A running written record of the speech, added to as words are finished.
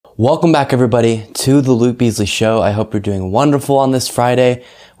Welcome back, everybody, to the Luke Beasley Show. I hope you're doing wonderful on this Friday.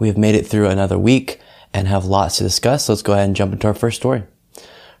 We have made it through another week and have lots to discuss. So let's go ahead and jump into our first story.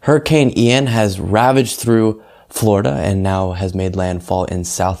 Hurricane Ian has ravaged through Florida and now has made landfall in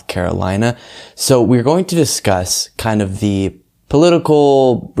South Carolina. So we're going to discuss kind of the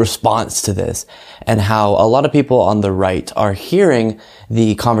political response to this and how a lot of people on the right are hearing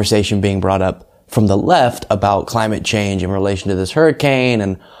the conversation being brought up from the left about climate change in relation to this hurricane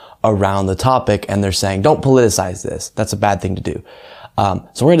and around the topic. And they're saying, don't politicize this. That's a bad thing to do.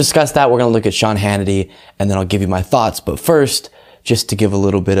 So we're going to discuss that. We're going to look at Sean Hannity and then I'll give you my thoughts. But first, just to give a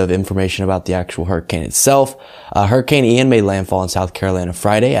little bit of information about the actual hurricane itself. Hurricane Ian made landfall in South Carolina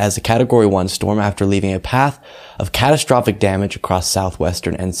Friday as a Category 1 storm after leaving a path of catastrophic damage across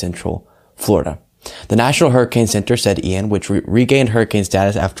southwestern and central Florida. The National Hurricane Center said Ian, which regained hurricane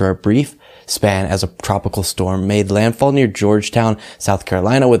status after a brief span as a tropical storm, made landfall near Georgetown, South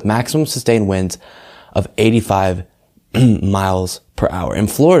Carolina, with maximum sustained winds of 85 miles per hour. In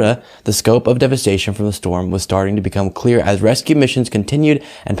Florida, the scope of devastation from the storm was starting to become clear as rescue missions continued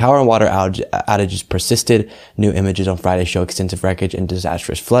and power and water outages persisted. New images on Friday show extensive wreckage and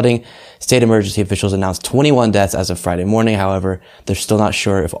disastrous flooding. State emergency officials announced 21 deaths as of Friday morning. However, they're still not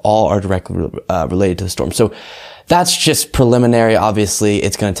sure if all are directly related to the storm. So that's just preliminary. Obviously,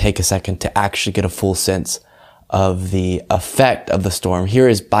 it's going to take a second to actually get a full sense of the effect of the storm. Here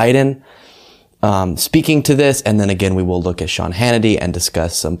is Biden speaking to this, and then again, we will look at Sean Hannity and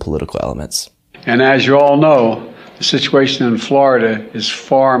discuss some political elements. And as you all know, the situation in Florida is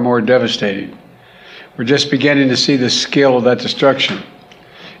far more devastating. We're just beginning to see the scale of that destruction.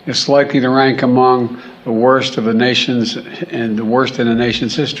 It's likely to rank among the worst of the nation's and the worst in the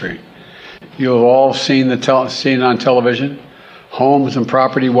nation's history. You've all seen seen it on television, homes and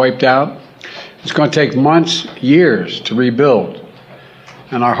property wiped out. It's going to take months, years to rebuild.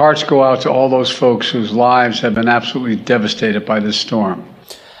 And our hearts go out to all those folks whose lives have been absolutely devastated by this storm.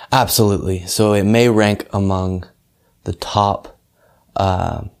 Absolutely. So it may rank among the top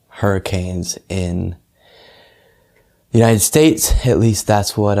hurricanes in the United States. At least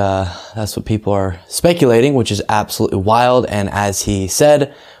that's what people are speculating, which is absolutely wild. And as he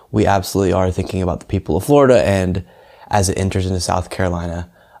said, we absolutely are thinking about the people of Florida and as it enters into South Carolina,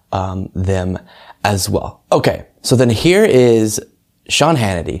 them as well. Okay. So then here is Sean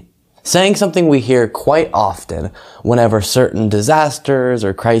Hannity saying something we hear quite often whenever certain disasters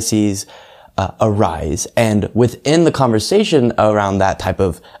or crises arise. And within the conversation around that type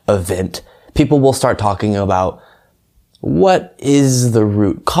of event, people will start talking about what is the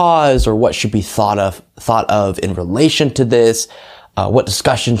root cause or what should be thought of in relation to this. What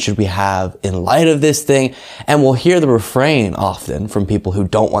discussion should we have in light of this thing? And we'll hear the refrain often from people who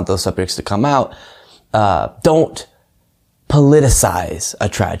don't want those subjects to come out. Don't politicize a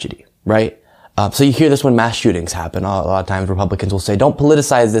tragedy, right? So you hear this when mass shootings happen. A lot of times Republicans will say, don't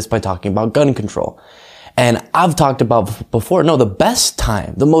politicize this by talking about gun control. And I've talked about before, no, the best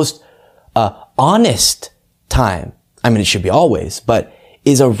time, the most honest time, I mean, it should be always, but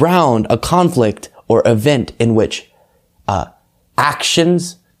is around a conflict or event in which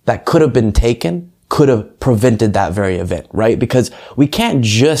actions that could have been taken could have prevented that very event, right? Because we can't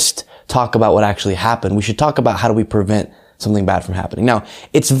just talk about what actually happened. We should talk about how do we prevent something bad from happening. Now,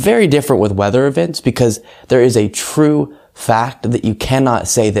 it's very different with weather events because there is a true fact that you cannot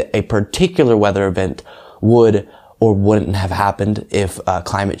say that a particular weather event would or wouldn't have happened if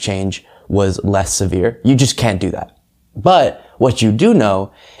climate change was less severe. You just can't do that. But what you do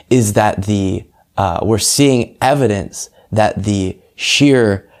know is that we're seeing evidence that the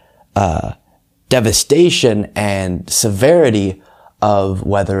sheer devastation and severity of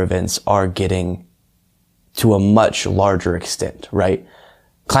weather events are getting to a much larger extent, right?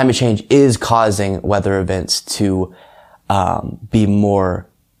 Climate change is causing weather events to be more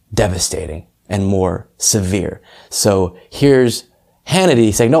devastating and more severe. So here's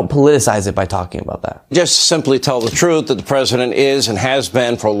Hannity saying, don't politicize it by talking about that. Just simply tell the truth that the president is and has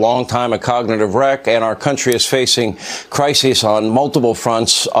been for a long time a cognitive wreck, and our country is facing crises on multiple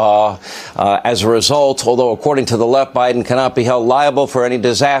fronts as a result, although according to the left, Biden cannot be held liable for any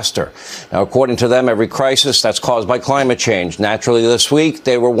disaster. Now, according to them, every crisis that's caused by climate change. Naturally, this week,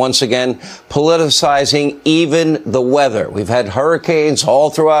 they were once again politicizing even the weather. We've had hurricanes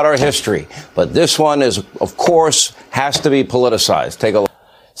all throughout our history, but this one is, of course, has to be politicized. Take a look.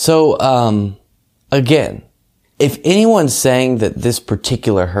 So, again, if anyone's saying that this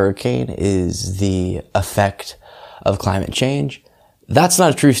particular hurricane is the effect of climate change, that's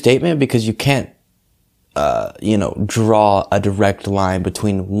not a true statement because you can't, draw a direct line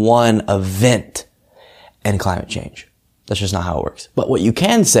between one event and climate change. That's just not how it works. But what you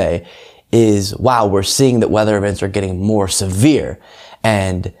can say is, wow, we're seeing that weather events are getting more severe.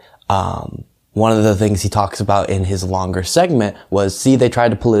 And one of the things he talks about in his longer segment was, see, they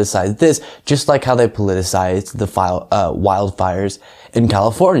tried to politicize this just like how they politicized the wildfires in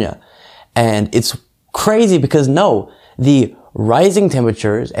California. And it's crazy because no, the rising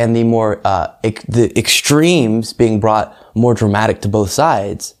temperatures and the more the extremes being brought more dramatic to both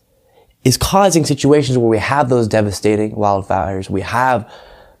sides is causing situations where we have those devastating wildfires, we have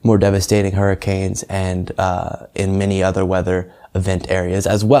more devastating hurricanes, and in many other weather event areas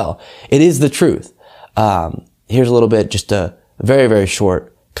as well. It is the truth. Here's a little bit, just a very, very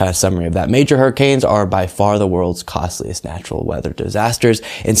short kind of summary of that. Major hurricanes are by far the world's costliest natural weather disasters,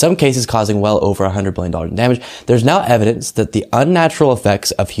 in some cases causing well over $100 billion in damage. There's now evidence that the unnatural effects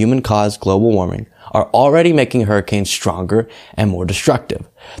of human-caused global warming are already making hurricanes stronger and more destructive.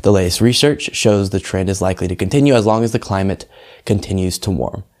 The latest research shows the trend is likely to continue as long as the climate continues to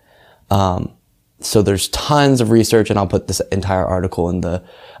warm. So there's tons of research, and I'll put this entire article in the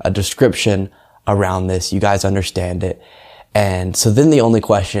description around this. You guys understand it. And so then the only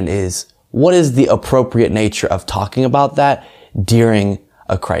question is, what is the appropriate nature of talking about that during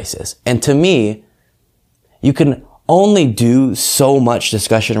a crisis? And to me, you can only do so much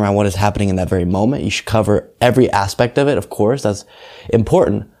discussion around what is happening in that very moment. You should cover every aspect of it. Of course, that's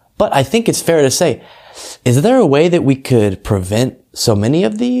important. But I think it's fair to say, is there a way that we could prevent so many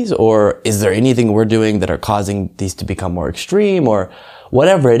of these? Or is there anything we're doing that are causing these to become more extreme, or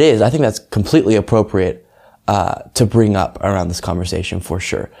whatever it is? I think that's completely appropriate to bring up around this conversation for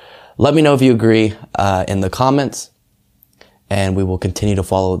sure. Let me know if you agree in the comments, and we will continue to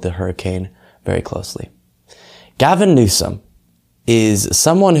follow the hurricane very closely. Gavin Newsom is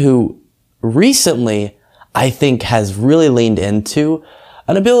someone who recently, I think, has really leaned into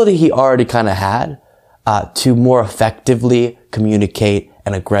an ability he already kind of had to more effectively communicate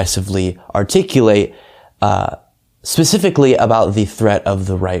and aggressively articulate specifically about the threat of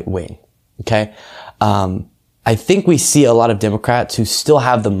the right wing. Okay? I think we see a lot of Democrats who still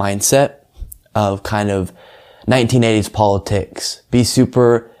have the mindset of kind of 1980s politics, be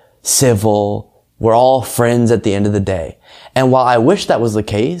super civil, we're all friends at the end of the day. And while I wish that was the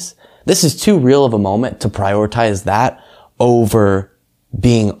case, this is too real of a moment to prioritize that over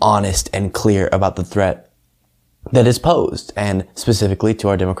being honest and clear about the threat that is posed, and specifically to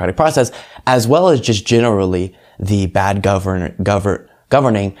our democratic process, as well as just generally the bad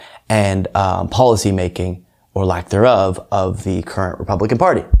governing and policy making, or lack thereof, of the current Republican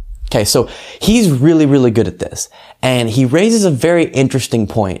Party. Okay, so he's really, really good at this. And he raises a very interesting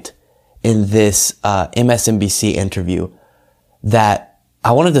point in this MSNBC interview that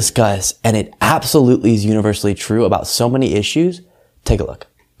I want to discuss, and it absolutely is universally true about so many issues. Take a look.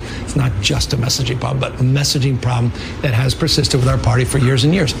 It's not just a messaging problem, but a messaging problem that has persisted with our party for years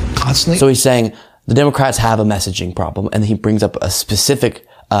and years, constantly. So he's saying the Democrats have a messaging problem, and he brings up a specific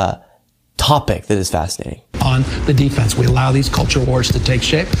topic that is fascinating. On the defense, we allow these culture wars to take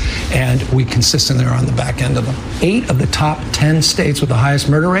shape, and we consistently are on the back end of them. 8 of the top 10 states with the highest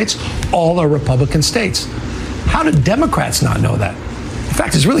murder rates, all are Republican states. How did Democrats not know that? In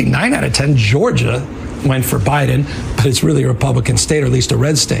fact, it's really 9 out of 10. Georgia went for Biden, but it's really a Republican state, or at least a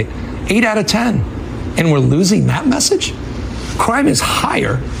red state. 8 out of 10. And we're losing that message? Crime is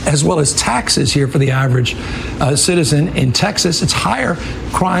higher, as well as taxes here for the average citizen. In Texas, it's higher,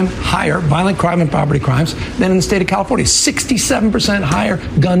 violent crime and property crimes, than in the state of California. 67% higher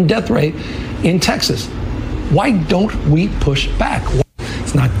gun death rate in Texas. Why don't we push back?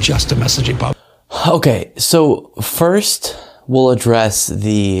 It's not just a messaging problem. Okay, so first we'll address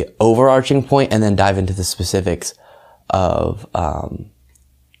the overarching point and then dive into the specifics of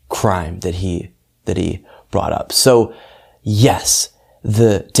crime that he brought up. So yes,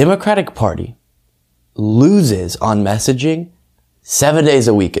 the Democratic Party loses on messaging 7 days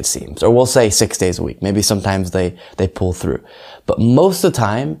a week, it seems, or we'll say 6 days a week. Maybe sometimes they pull through, but most of the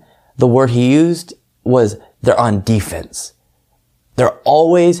time the word he used was they're on defense. They're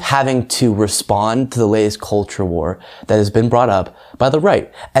always having to respond to the latest culture war that has been brought up by the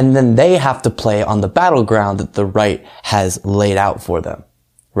right. And then they have to play on the battleground that the right has laid out for them,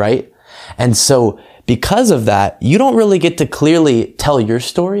 right? And so because of that, you don't really get to clearly tell your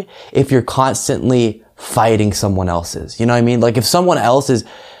story if you're constantly fighting someone else's. You know what I mean? Like if someone else is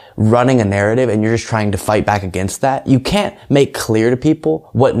running a narrative and you're just trying to fight back against that, you can't make clear to people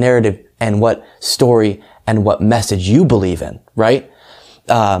what narrative and what story and what message you believe in, right?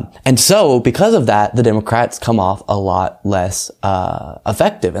 And so because of that, the Democrats come off a lot less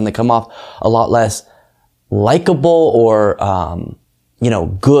effective, and they come off a lot less likable or,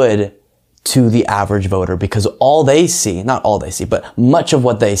 good to the average voter, because all they see, not all they see, but much of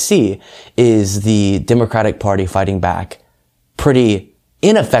what they see is the Democratic Party fighting back pretty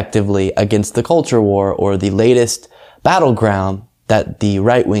ineffectively against the culture war or the latest battleground that the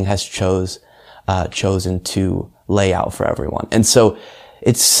right wing has chosen to lay out for everyone. And so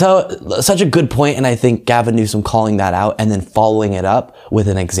it's such a good point, and I think Gavin Newsom calling that out and then following it up with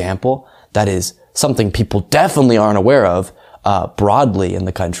an example that is something people definitely aren't aware of broadly in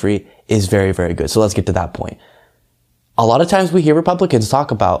the country is very, very good. So let's get to that point. A lot of times we hear Republicans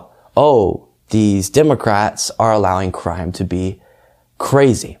talk about, oh, these Democrats are allowing crime to be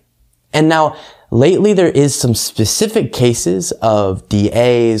crazy. And now lately there is some specific cases of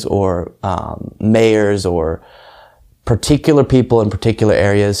DAs or mayors or particular people in particular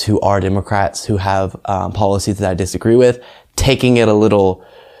areas who are Democrats who have policies that I disagree with, taking it a little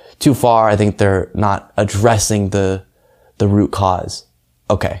too far. I think they're not addressing the root cause.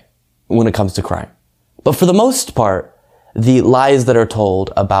 Okay. When it comes to crime. But for the most part, the lies that are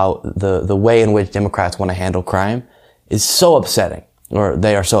told about the way in which Democrats want to handle crime is so upsetting, or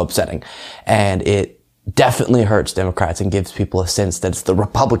they are so upsetting. And it definitely hurts Democrats and gives people a sense that it's the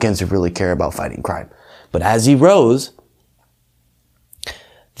Republicans who really care about fighting crime. But as he rose,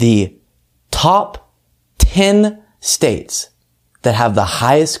 the top 10 states that have the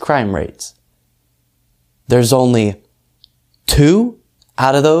highest crime rates, there's only 2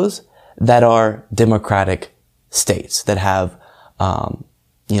 out of those that are Democratic states that have,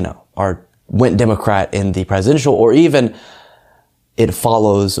 went Democrat in the presidential, or even it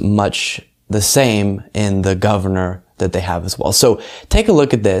follows much the same in the governor that they have as well. So take a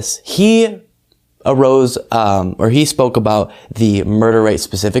look at this. He he spoke about the murder rate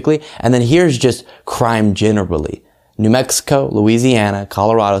specifically, and then here's just crime generally. New Mexico, Louisiana,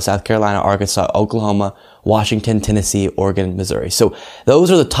 Colorado, South Carolina, Arkansas, Oklahoma, Washington, Tennessee, Oregon, Missouri. So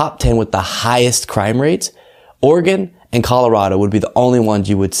those are the top 10 with the highest crime rates. Oregon and Colorado would be the only ones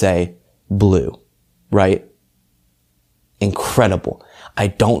you would say blue, right? Incredible. I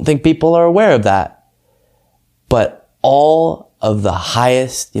don't think people are aware of that, but all of the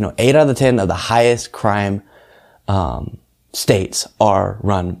highest, 8 out of the 10 of the highest crime states are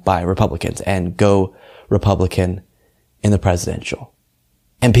run by Republicans and go Republican in the presidential.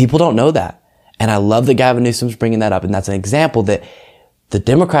 And people don't know that. And I love that Gavin Newsom's bringing that up. And that's an example that the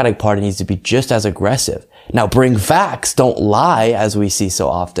Democratic Party needs to be just as aggressive. Now, bring facts. Don't lie, as we see so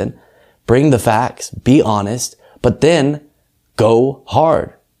often. Bring the facts. Be honest. But then go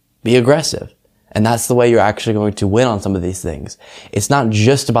hard. Be aggressive. And that's the way you're actually going to win on some of these things. It's not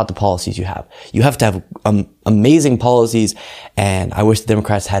just about the policies you have. You have to have amazing policies. And I wish the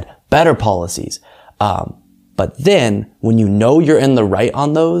Democrats had better policies. But then when you know you're in the right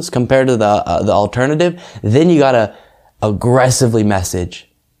on those compared to the alternative, then you gotta aggressively message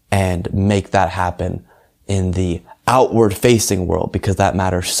and make that happen in the outward facing world, because that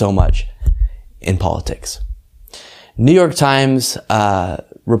matters so much in politics. New York Times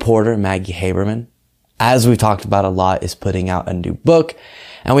reporter Maggie Haberman, as we've talked about a lot, is putting out a new book.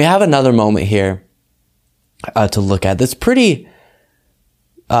 And we have another moment here to look at that's pretty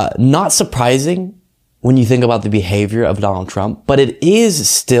not surprising when you think about the behavior of Donald Trump, but it is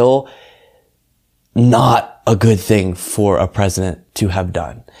still not a good thing for a president to have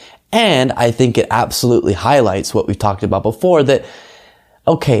done. And I think it absolutely highlights what we've talked about before, that,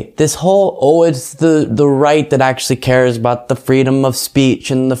 okay, this whole, it's the right that actually cares about the freedom of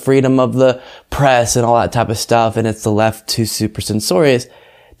speech and the freedom of the press and all that type of stuff, and it's the left who's super censorious,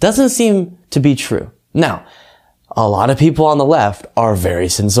 doesn't seem to be true. Now, a lot of people on the left are very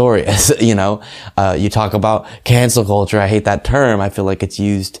censorious, you talk about cancel culture. I hate that term. I feel like it's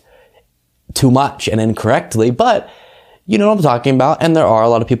used too much and incorrectly, but you know what I'm talking about. And there are a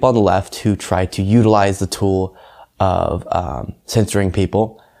lot of people on the left who try to utilize the tool of censoring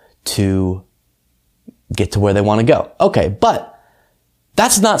people to get to where they want to go. Okay, but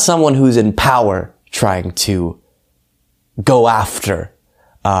that's not someone who's in power trying to go after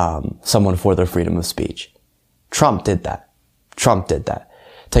someone for their freedom of speech. Trump did that.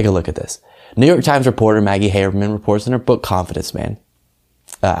 Take a look at this. New York Times reporter Maggie Haberman reports in her book Confidence Man,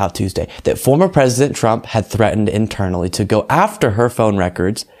 out Tuesday, that former President Trump had threatened internally to go after her phone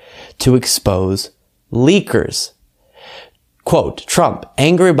records to expose leakers. Quote, Trump,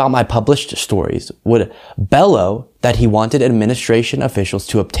 angry about my published stories, would bellow that he wanted administration officials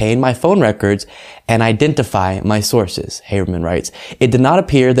to obtain my phone records and identify my sources, Haberman writes. It did not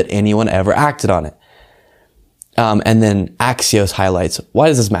appear that anyone ever acted on it. And then Axios highlights, why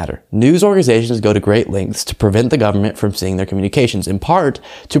does this matter? News organizations go to great lengths to prevent the government from seeing their communications, in part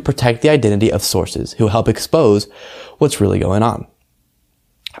to protect the identity of sources who help expose what's really going on.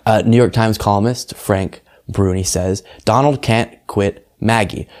 New York Times columnist Frank Bruni says, Donald can't quit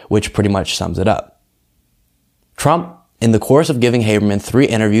Maggie, which pretty much sums it up. Trump, in the course of giving Haberman 3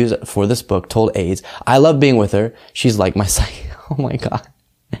 interviews for this book, told aides, I love being with her. She's like my oh my God.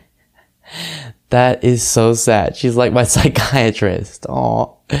 That is so sad. She's like my psychiatrist.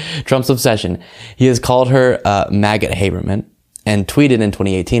 Aw. Trump's obsession. He has called her Maggot Haberman and tweeted in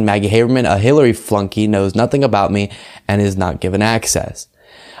 2018, Maggie Haberman, a Hillary flunky, knows nothing about me and is not given access.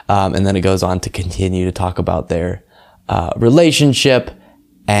 And then it goes on to continue to talk about their relationship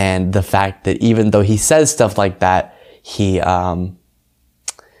and the fact that even though he says stuff like that, he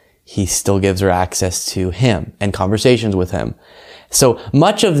still gives her access to him and conversations with him. So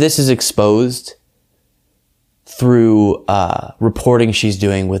much of this is exposed through reporting she's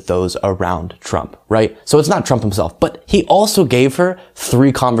doing with those around Trump, right? So it's not Trump himself, but he also gave her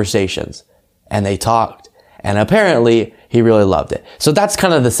 3 conversations and they talked, and apparently he really loved it. So that's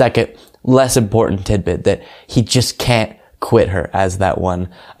kind of the second less important tidbit, that he just can't quit her, as that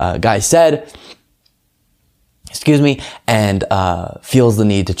one guy said, and feels the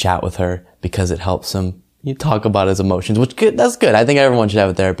need to chat with her because it helps him talk about his emotions, which that's good. I think everyone should have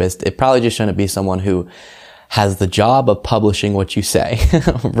a therapist. It probably just shouldn't be someone who has the job of publishing what you say,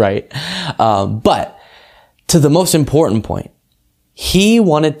 right? But to the most important point, he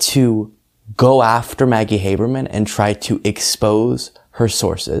wanted to go after Maggie Haberman and try to expose her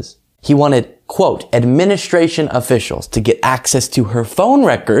sources. He wanted, quote, administration officials to get access to her phone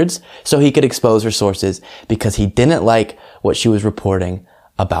records so he could expose her sources because he didn't like what she was reporting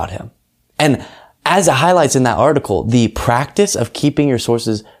about him. And as it highlights in that article, the practice of keeping your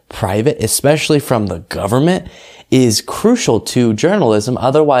sources private, especially from the government, is crucial to journalism.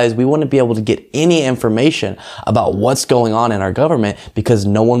 Otherwise, we wouldn't be able to get any information about what's going on in our government because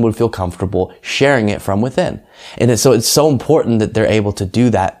no one would feel comfortable sharing it from within. And so it's so important that they're able to do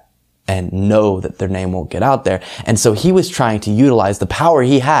that and know that their name won't get out there. And so he was trying to utilize the power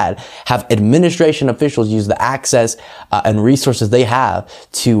he had, have administration officials use the access and resources they have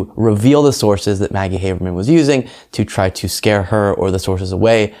to reveal the sources that Maggie Haberman was using to try to scare her or the sources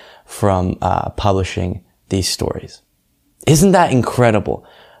away from publishing these stories. Isn't that incredible?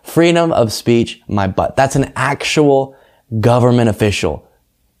 Freedom of speech, my butt. That's an actual government official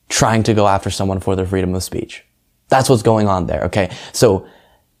trying to go after someone for their freedom of speech. That's what's going on there, okay? So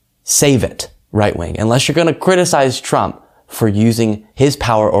save it, right wing. Unless you're going to criticize Trump for using his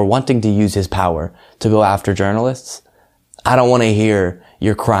power or wanting to use his power to go after journalists, I don't want to hear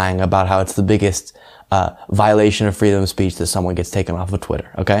you're crying about how it's the biggest violation of freedom of speech that someone gets taken off of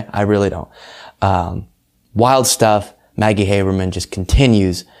Twitter, okay? I really don't. Wild stuff. Maggie Haberman just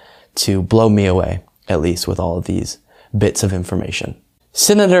continues to blow me away, at least with all of these bits of information.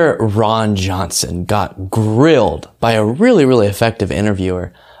 Senator Ron Johnson got grilled by a really, really effective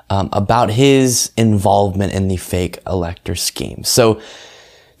interviewer about his involvement in the fake elector scheme. So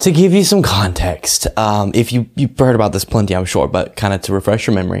to give you some context, if you've heard about this plenty, I'm sure, but kind of to refresh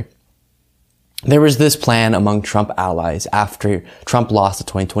your memory, there was this plan among Trump allies after Trump lost the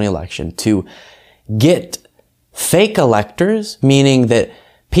 2020 election to get fake electors, meaning that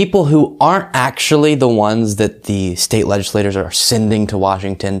people who aren't actually the ones that the state legislators are sending to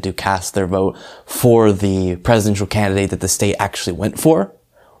Washington to cast their vote for the presidential candidate that the state actually went for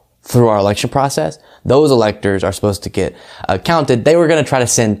through our election process. Those electors are supposed to get counted. They were going to try to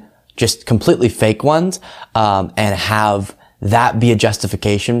send just completely fake ones, and have that be a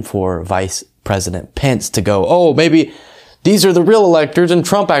justification for Vice President Pence to go, oh, maybe these are the real electors and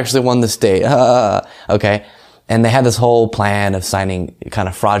Trump actually won the state. Okay. And they had this whole plan of signing kind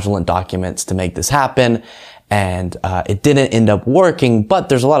of fraudulent documents to make this happen. And it didn't end up working, but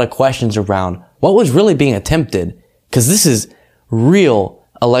there's a lot of questions around what was really being attempted, because this is real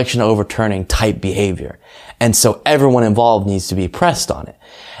election overturning type behavior. And so everyone involved needs to be pressed on it.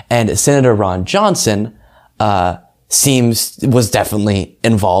 And Senator Ron Johnson was definitely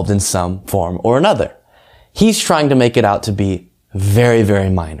involved in some form or another. He's trying to make it out to be very, very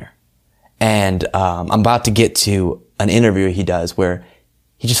minor. And I'm about to get to an interview he does where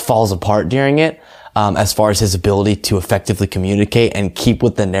he just falls apart during it, as far as his ability to effectively communicate and keep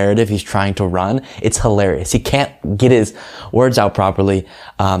with the narrative he's trying to run. It's hilarious. He can't get his words out properly.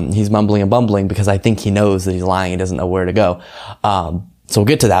 He's mumbling and bumbling because I think he knows that he's lying. He doesn't know where to go. So we'll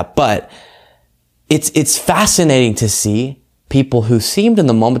get to that. But it's fascinating to see people who seemed in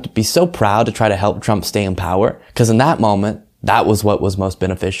the moment to be so proud to try to help Trump stay in power, because in that moment, that was what was most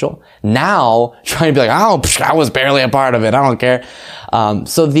beneficial. Now, trying to be like, oh, I was barely a part of it. I don't care.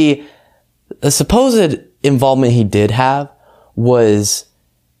 So the supposed involvement he did have was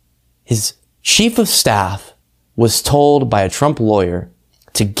his chief of staff was told by a Trump lawyer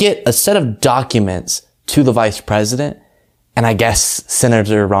to get a set of documents to the vice president. And I guess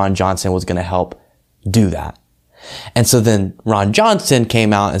Senator Ron Johnson was going to help do that. And so then Ron Johnson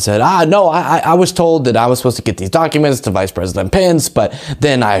came out and said, no, I was told that I was supposed to get these documents to Vice President Pence, but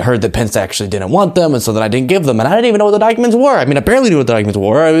then I heard that Pence actually didn't want them, and so then I didn't give them, and I didn't even know what the documents were. I mean, I barely knew what the documents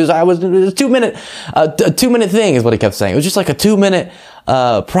were. It was a 2 minute, a 2 minute thing is what he kept saying. It was just like a 2 minute,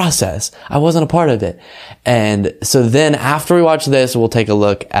 process. I wasn't a part of it. And so then after we watch this, we'll take a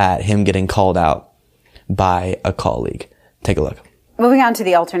look at him getting called out by a colleague. Take a look. Moving on to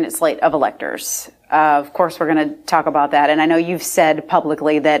the alternate slate of electors. Of course, we're going to talk about that. And I know you've said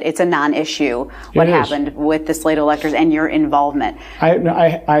publicly that it's a non-issue what happened with the slate of electors and your involvement. I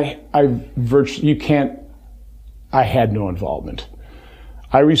had no involvement.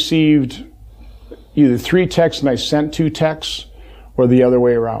 I received either 3 texts and I sent 2 texts, or the other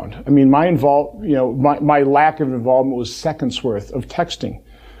way around. I mean, my lack of involvement was seconds worth of texting.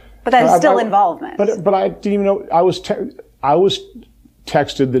 But that's still involvement. But I didn't even know. I was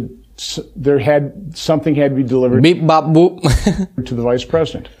texted that something had to be delivered Beep, bop, boop. to the vice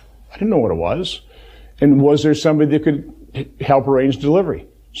president. I didn't know what it was, and was there somebody that could help arrange delivery?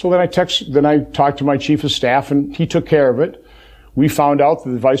 So then I talked to my chief of staff, and he took care of it. We found out that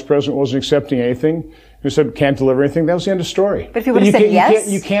the vice president wasn't accepting anything. He said can't deliver anything. That was the end of the story. But if he would have said yes,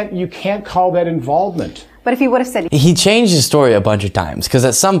 you can't call that involvement. But if he would have said, he changed his story a bunch of times, because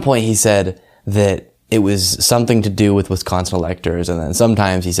at some point he said that it was something to do with Wisconsin electors, and then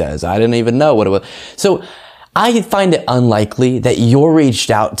sometimes he says, I didn't even know what it was. So I find it unlikely that you're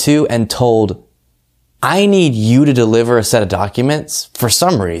reached out to and told, I need you to deliver a set of documents for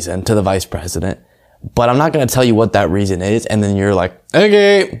some reason to the vice president, but I'm not going to tell you what that reason is. And then you're like,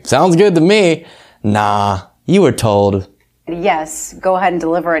 okay, sounds good to me. Nah, you were told. Yes, go ahead and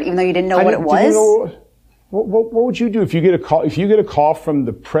deliver it, even though you didn't know what it was. What would you do if you get a call? If you get a call from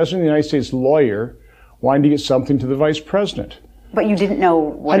the president of the United States lawyer wanting to get something to the vice president, but you didn't know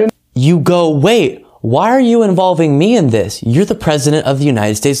what. You go, wait, why are you involving me in this? You're the president of the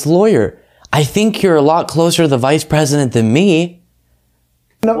United States lawyer. I think you're a lot closer to the vice president than me.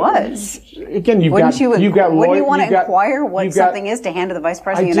 No, was. Again, wouldn't you want to inquire what something is to hand to the vice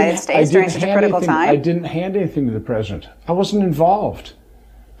president of the United States during such a critical time? I didn't hand anything to the president. I wasn't involved.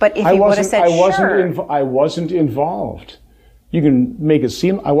 But if you would have said sure. I wasn't involved. You can make it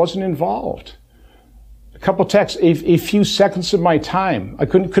seem I wasn't involved. A couple texts, a few seconds of my time. I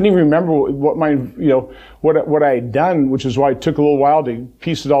couldn't even remember what I had done, which is why it took a little while to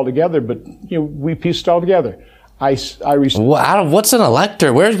piece it all together. But we pieced it all together. I received. What's an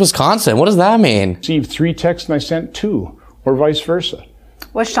elector? Where's Wisconsin? What does that mean? Received 3 texts and I sent 2, or vice versa.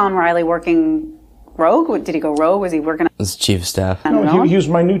 Was Sean Riley working rogue? Did he go rogue? Was he working? As chief of staff. No, he was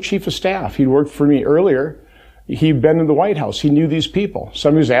my new chief of staff. He'd worked for me earlier. He'd been in the White House. He knew these people.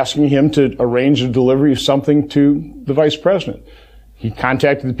 Somebody was asking him to arrange a delivery of something to the vice president. He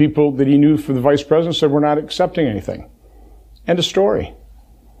contacted the people that he knew for the vice president, said, we're not accepting anything. End of story.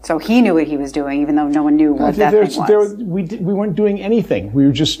 So he knew what he was doing, even though no one knew what that thing was. We weren't doing anything. We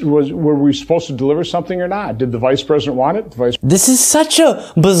were just, were we supposed to deliver something or not? Did the vice president want it? This is such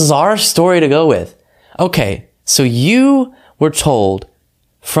a bizarre story to go with. Okay, so you were told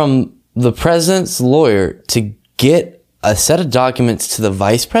from the president's lawyer to get a set of documents to the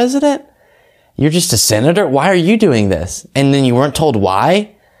vice president? You're just a senator? Why are you doing this? And then you weren't told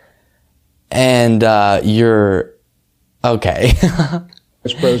why? And you're okay.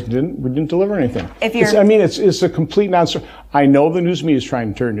 Vice president we didn't deliver anything. It's a complete nonsense. I know the news media is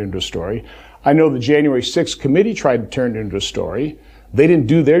trying to turn it into a story. I know the January 6th committee tried to turn it into a story. They didn't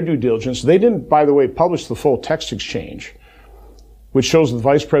do their due diligence. They didn't, by the way, publish the full text exchange, which shows the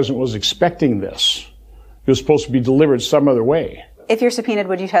vice president was expecting this. It was supposed to be delivered some other way. If you're subpoenaed,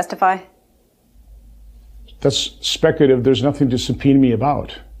 would you testify? That's speculative. There's nothing to subpoena me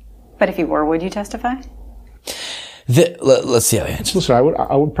about. But if you were, would you testify? Let's see how he answers. Listen, I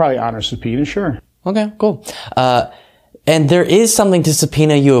would probably honor subpoena, sure. Okay, cool. And there is something to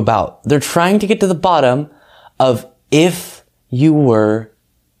subpoena you about. They're trying to get to the bottom of if you were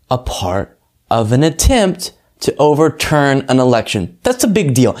a part of an attempt to overturn an election. That's a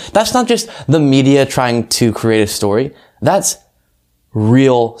big deal. That's not just the media trying to create a story. That's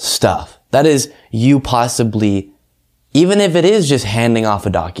real stuff. That is you possibly, even if it is just handing off a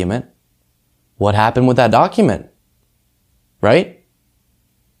document, what happened with that document? Right?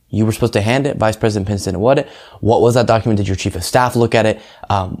 You were supposed to hand it. Vice President Pence didn't want it. What was that document? Did your chief of staff look at it?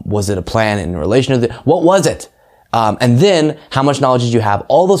 Was it a plan in relation to what was it? And then how much knowledge did you have?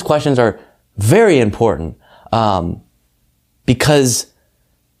 All those questions are very important. Because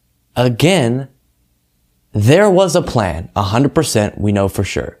again, There was a plan, 100% we know for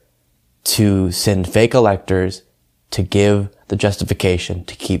sure, to send fake electors to give the justification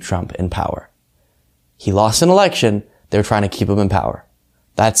to keep Trump in power. He lost an election, they were trying to keep him in power.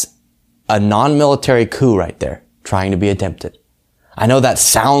 That's a non-military coup right there, trying to be attempted. I know that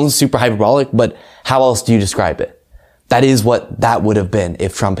sounds super hyperbolic, but how else do you describe it? That is what that would have been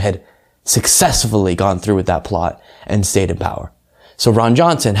if Trump had successfully gone through with that plot and stayed in power. So Ron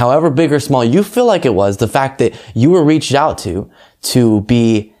Johnson, however big or small you feel like it was, the fact that you were reached out to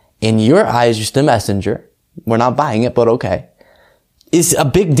be, in your eyes, just a messenger, we're not buying it, but okay, is a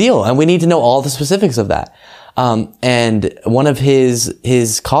big deal. And we need to know all the specifics of that. And one of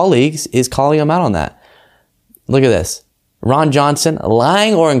his colleagues is calling him out on that. Look at this. Ron Johnson,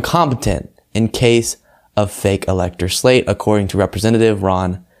 lying or incompetent in case of fake elector slate, according to Representative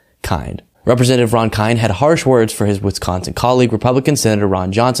Ron Kind. Representative Ron Kind had harsh words for his Wisconsin colleague, Republican Senator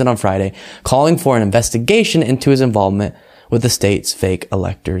Ron Johnson, on Friday, calling for an investigation into his involvement with the state's fake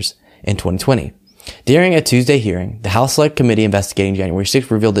electors in 2020. During a Tuesday hearing, the House Select Committee investigating January 6th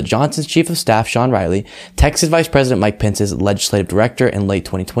revealed that Johnson's chief of staff, Sean Riley, texted Vice President Mike Pence's legislative director in late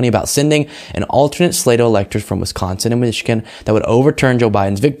 2020 about sending an alternate slate of electors from Wisconsin and Michigan that would overturn Joe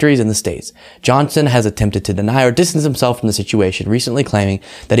Biden's victories in the states. Johnson has attempted to deny or distance himself from the situation, recently claiming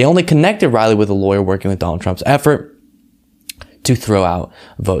that he only connected Riley with a lawyer working with Donald Trump's effort to throw out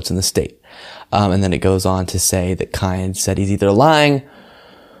votes in the state. And then it goes on to say that Kind said he's either lying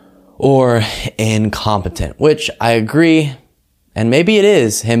or incompetent, which I agree. And maybe it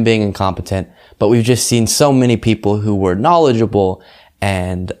is him being incompetent, but we've just seen so many people who were knowledgeable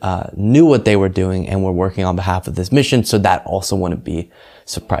and knew what they were doing and were working on behalf of this mission. So that also wouldn't be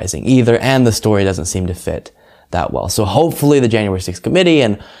surprising either. And the story doesn't seem to fit that well. So hopefully the January 6th committee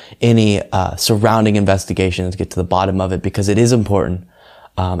and any surrounding investigations get to the bottom of it, because it is important.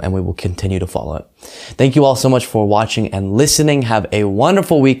 And we will continue to follow it. Thank you all so much for watching and listening. Have a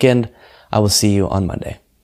wonderful weekend. I will see you on Monday.